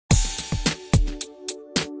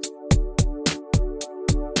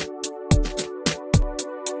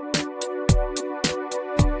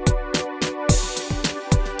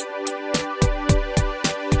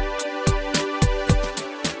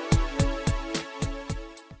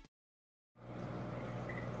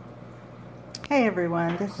Hey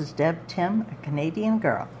everyone, this is Deb Tim, a Canadian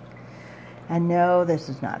girl. And no, this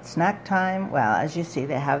is not snack time. Well, as you see,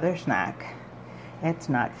 they have their snack. It's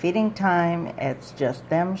not feeding time, it's just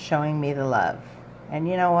them showing me the love. And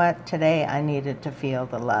you know what? Today I needed to feel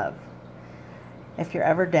the love. If you're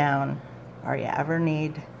ever down or you ever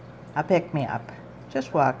need a pick-me-up,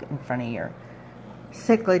 just walk in front of your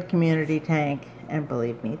Cichlid community tank and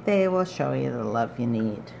believe me, they will show you the love you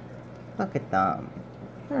need. Look at them.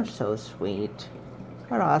 They're so sweet.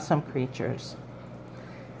 What awesome creatures.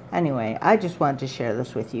 Anyway, I just wanted to share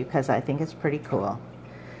this with you because I think it's pretty cool.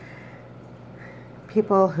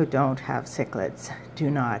 People who don't have cichlids do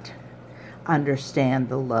not understand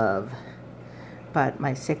the love. But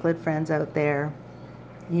my cichlid friends out there,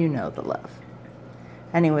 you know the love.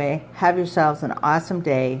 Anyway, have yourselves an awesome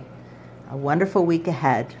day, a wonderful week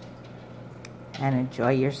ahead, and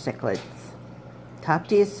enjoy your cichlids. Talk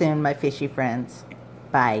to you soon, my fishy friends.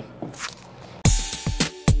 Bye.